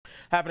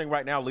Happening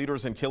right now,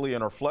 leaders in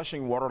Killian are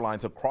flushing water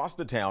lines across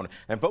the town,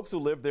 and folks who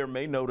live there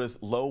may notice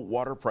low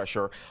water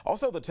pressure.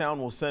 Also, the town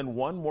will send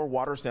one more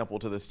water sample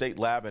to the state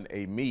lab in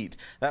Amite.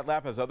 That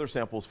lab has other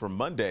samples from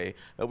Monday.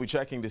 They'll be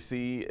checking to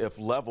see if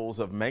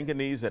levels of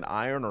manganese and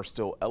iron are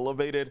still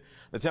elevated.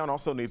 The town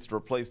also needs to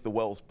replace the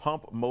well's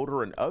pump,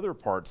 motor, and other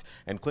parts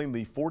and clean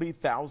the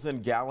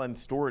 40,000-gallon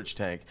storage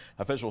tank.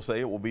 Officials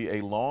say it will be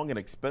a long and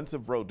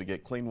expensive road to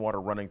get clean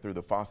water running through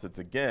the faucets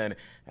again,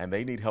 and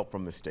they need help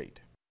from the state.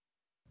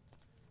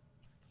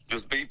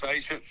 Just be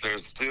patient. They're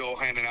still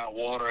handing out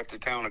water at the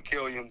Town of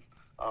Killian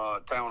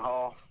Town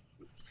Hall.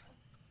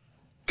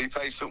 Be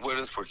patient with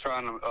us. We're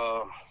trying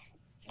to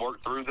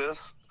work through this.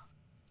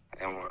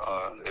 And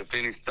if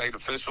any state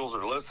officials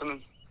are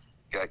listening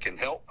that can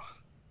help,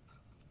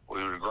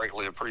 we would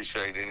greatly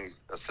appreciate any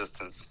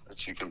assistance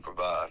that you can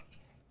provide.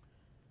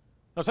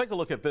 Now take a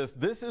look at this.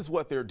 This is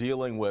what they're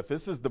dealing with.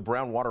 This is the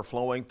brown water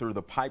flowing through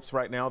the pipes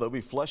right now. They'll be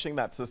flushing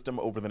that system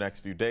over the next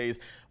few days.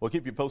 We'll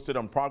keep you posted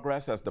on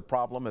progress as the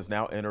problem has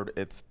now entered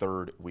its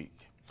third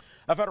week.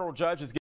 A federal judge is